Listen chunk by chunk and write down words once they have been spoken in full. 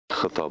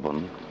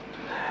خطابا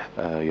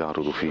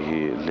يعرض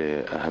فيه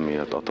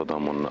لأهمية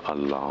التضامن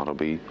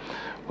العربي،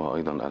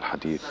 وأيضا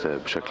الحديث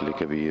بشكل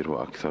كبير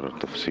وأكثر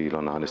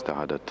تفصيلا عن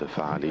استعادة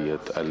فعالية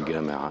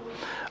الجامعة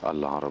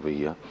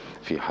العربية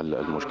في حل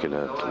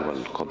المشكلات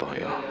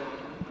والقضايا.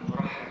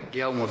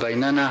 اليوم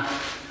بيننا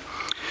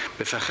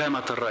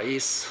بفخامة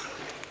الرئيس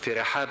في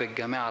رحاب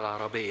الجامعة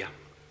العربية،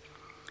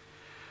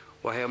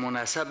 وهي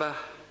مناسبة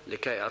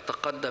لكي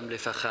أتقدم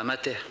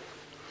لفخامته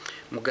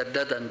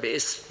مجددا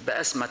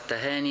بأسمى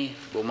التهاني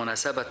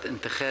بمناسبة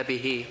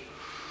انتخابه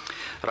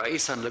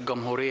رئيسا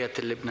للجمهورية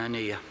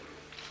اللبنانية،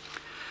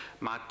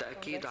 مع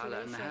التأكيد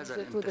على أن هذا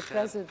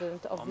الانتخاب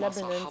وما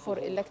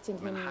صاحبه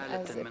من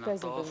حالة من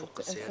التوافق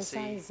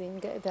السياسي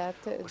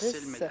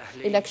والسلم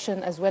الأهلي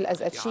election as well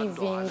as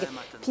achieving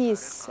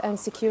peace and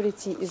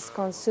security is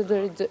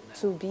considered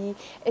to be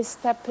a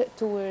step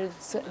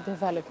towards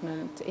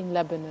development in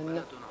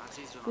Lebanon.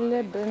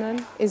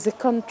 Lebanon is a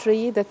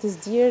country that is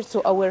dear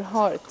to our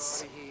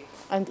hearts,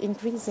 and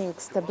increasing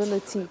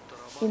stability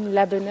in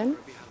Lebanon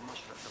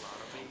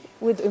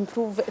would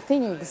improve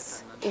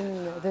things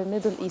in the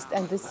Middle East,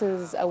 and this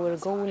is our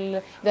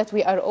goal that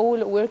we are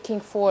all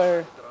working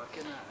for.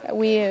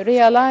 We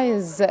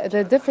realize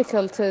the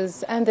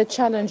difficulties and the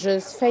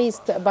challenges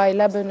faced by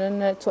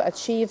Lebanon to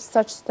achieve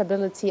such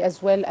stability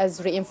as well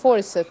as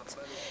reinforce it.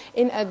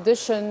 In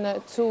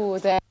addition to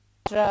the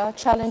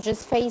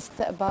challenges faced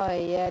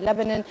by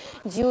Lebanon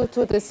due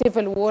to the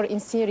civil war in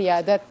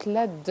Syria that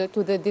led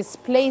to the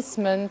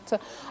displacement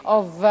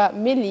of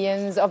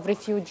millions of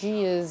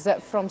refugees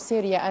from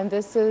Syria, and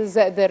this is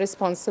the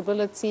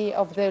responsibility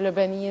of the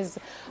Lebanese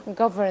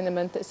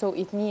government, so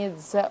it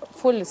needs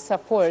full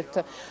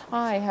support.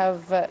 I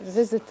have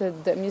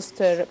visited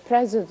Mr.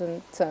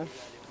 President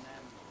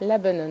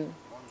Lebanon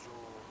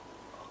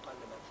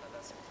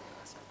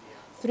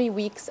 3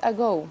 weeks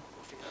ago.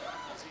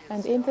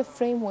 And in the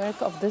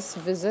framework of this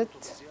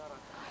visit,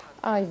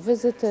 I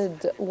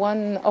visited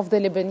one of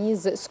the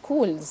Lebanese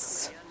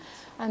schools,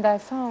 and I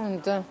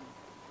found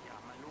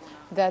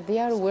that they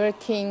are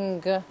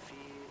working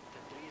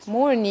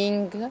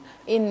morning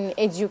in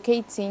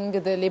educating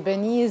the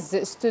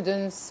Lebanese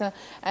students,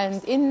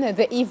 and in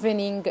the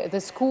evening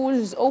the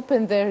schools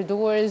open their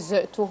doors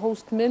to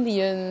host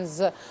millions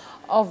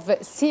of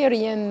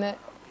Syrian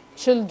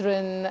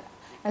children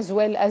as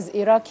well as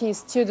Iraqi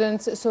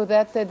students, so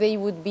that they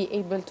would be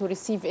able to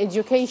receive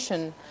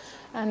education.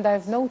 And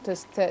I've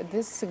noticed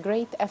this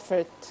great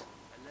effort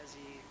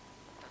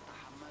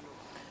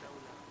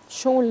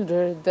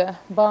shouldered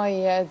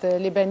by the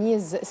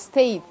Lebanese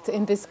state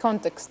in this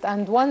context.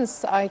 And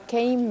once I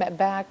came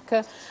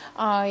back,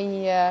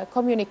 I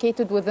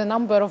communicated with a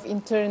number of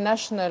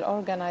international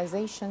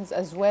organizations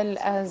as well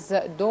as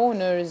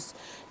donors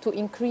to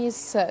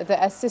increase the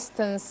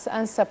assistance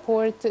and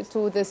support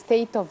to the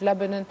state of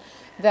Lebanon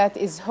that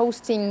is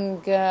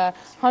hosting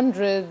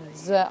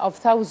hundreds of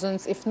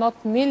thousands, if not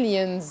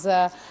millions,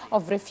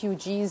 of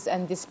refugees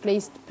and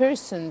displaced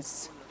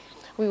persons.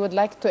 We would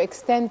like to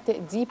extend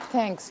deep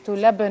thanks to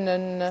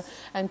Lebanon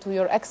and to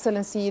Your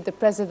Excellency, the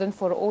President,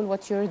 for all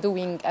what you're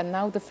doing. And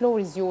now the floor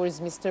is yours,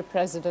 Mr.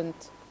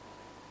 President.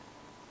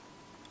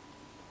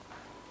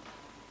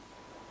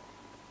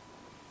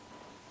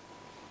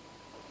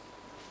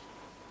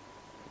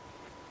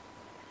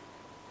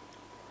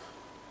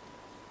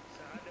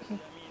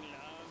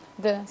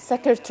 The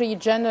Secretary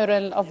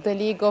General of the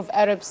League of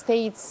Arab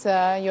States,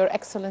 Your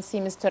Excellency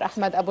Mr.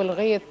 Ahmed Abul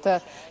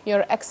Ghait,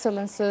 Your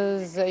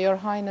Excellencies, Your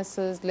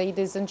Highnesses,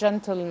 ladies and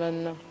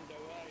gentlemen,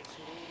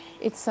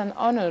 it's an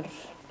honor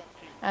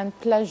and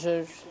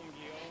pleasure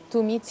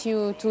to meet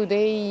you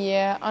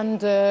today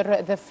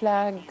under the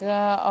flag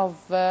of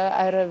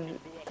Arab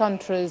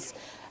countries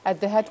at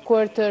the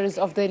headquarters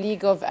of the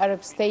League of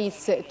Arab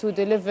States to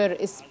deliver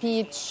a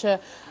speech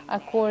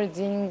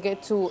according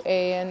to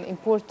an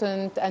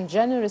important and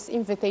generous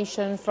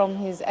invitation from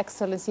His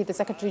Excellency, the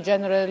Secretary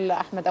General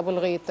Ahmed Abul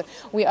Ghait.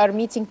 We are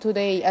meeting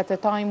today at a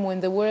time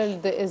when the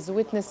world is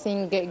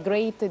witnessing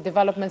great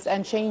developments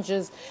and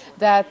changes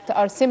that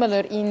are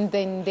similar in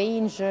the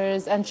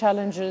dangers and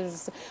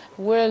challenges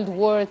World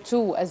War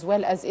II, as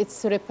well as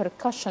its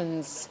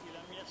repercussions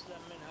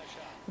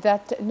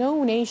that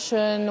no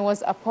nation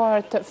was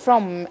apart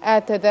from.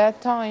 At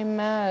that time,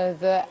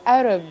 the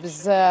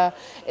Arabs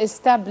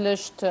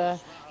established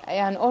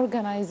an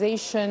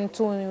organization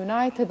to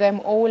unite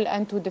them all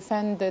and to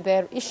defend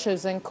their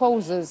issues and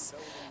causes.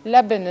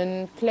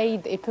 Lebanon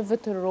played a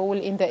pivotal role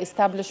in the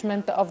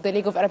establishment of the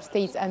League of Arab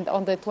States, and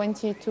on the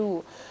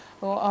 22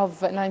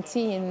 of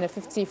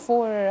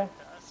 1954,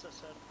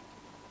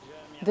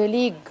 the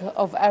League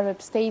of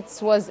Arab States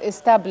was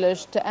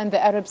established, and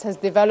the Arabs has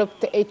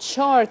developed a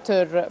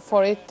charter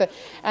for it.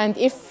 And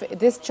if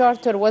this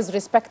charter was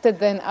respected,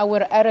 then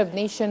our Arab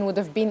nation would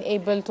have been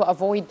able to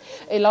avoid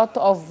a lot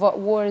of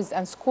wars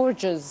and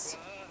scourges.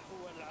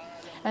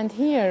 And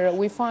here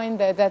we find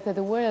that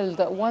the world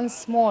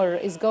once more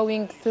is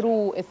going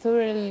through a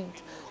third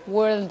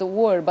world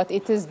war, but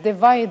it is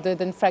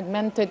divided and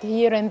fragmented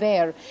here and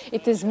there.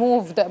 It is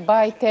moved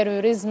by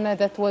terrorism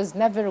that was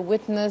never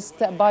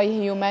witnessed by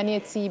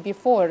humanity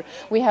before.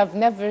 We have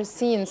never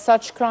seen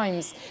such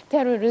crimes.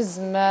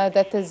 Terrorism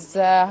that is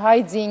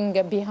hiding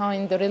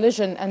behind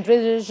religion, and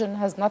religion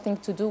has nothing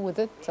to do with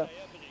it.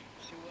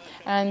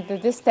 And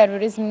this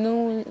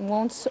terrorism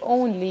wants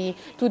only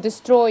to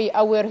destroy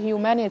our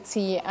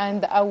humanity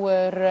and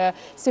our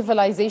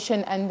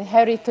civilization and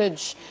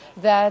heritage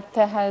that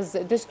has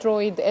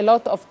destroyed a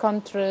lot of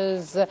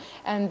countries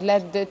and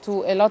led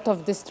to a lot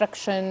of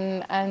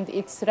destruction, and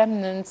its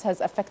remnants has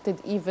affected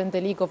even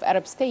the League of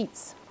Arab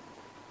States.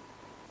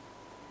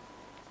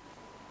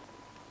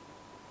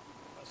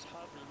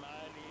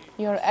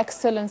 Your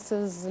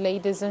Excellencies,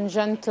 ladies and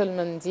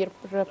gentlemen, dear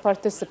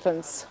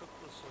participants,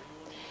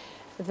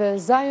 the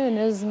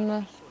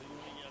Zionism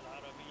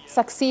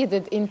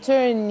succeeded in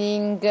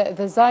turning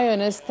the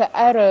Zionist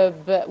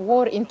Arab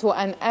war into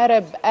an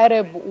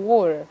Arab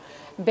war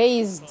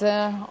based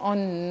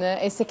on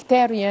a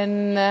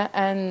sectarian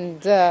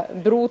and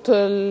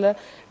brutal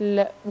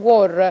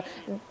war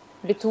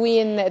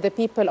between the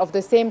people of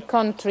the same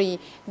country,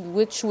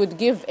 which would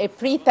give a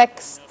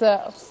pretext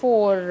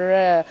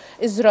for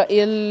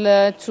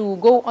Israel to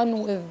go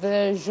on with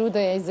the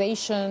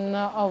Judaization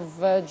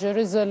of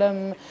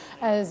Jerusalem,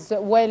 as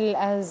well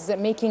as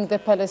making the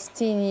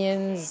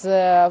Palestinians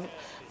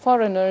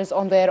foreigners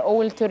on their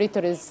old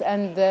territories.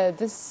 And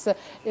this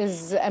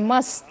is a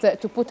must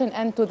to put an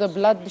end to the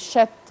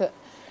bloodshed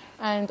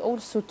and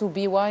also to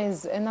be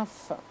wise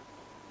enough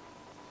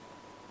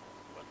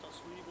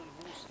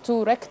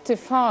to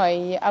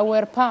rectify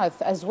our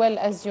path, as well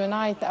as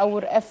unite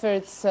our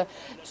efforts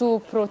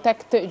to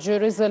protect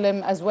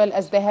Jerusalem, as well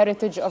as the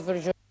heritage of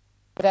Jerusalem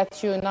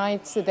that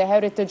unites the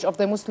heritage of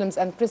the Muslims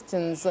and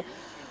Christians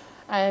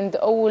and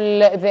all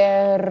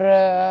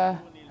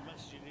their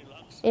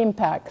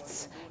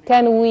impacts.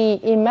 Can we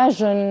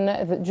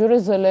imagine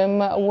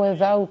Jerusalem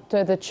without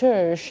the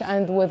church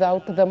and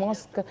without the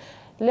mosque?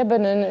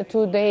 Lebanon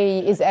today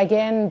is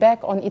again back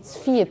on its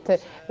feet,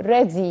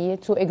 ready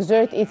to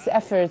exert its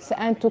efforts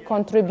and to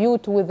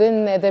contribute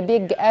within the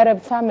big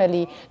Arab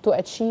family to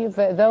achieve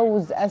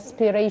those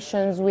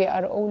aspirations we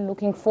are all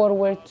looking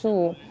forward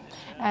to.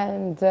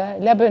 And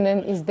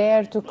Lebanon is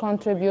there to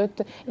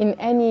contribute in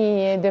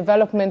any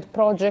development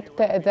project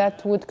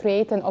that would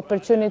create an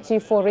opportunity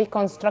for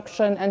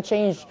reconstruction and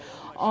change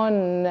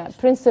on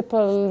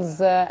principles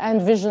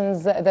and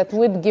visions that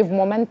would give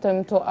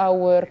momentum to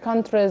our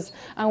countries,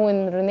 our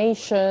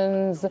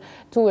nations,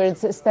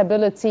 towards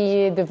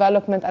stability,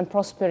 development, and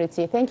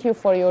prosperity. Thank you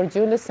for your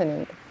due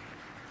listening.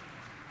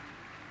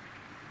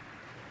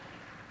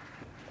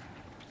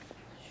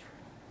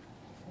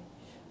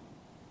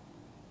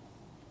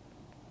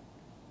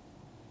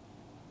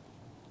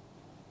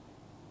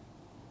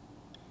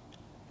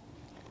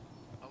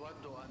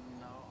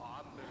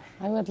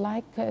 I would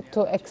like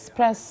to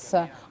express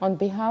on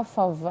behalf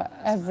of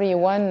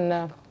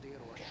everyone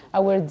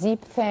our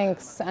deep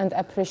thanks and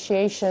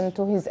appreciation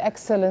to His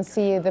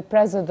Excellency the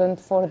President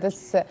for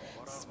this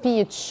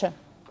speech.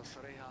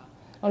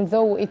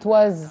 Although it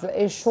was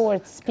a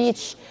short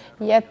speech,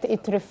 yet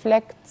it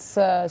reflects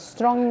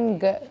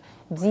strong,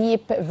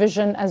 deep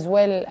vision as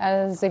well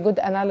as a good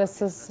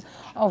analysis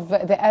of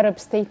the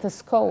Arab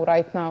status quo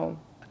right now.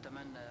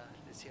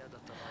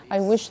 I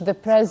wish the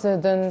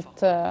President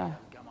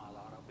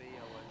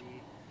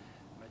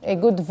a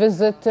good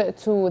visit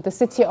to the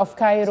city of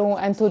Cairo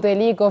and to the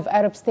League of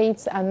Arab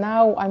States, and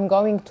now I'm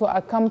going to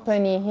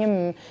accompany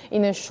him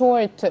in a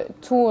short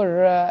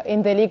tour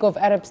in the League of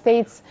Arab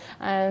States,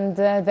 and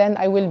then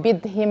I will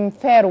bid him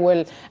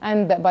farewell.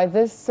 And by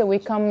this we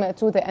come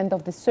to the end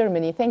of the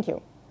ceremony. Thank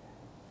you.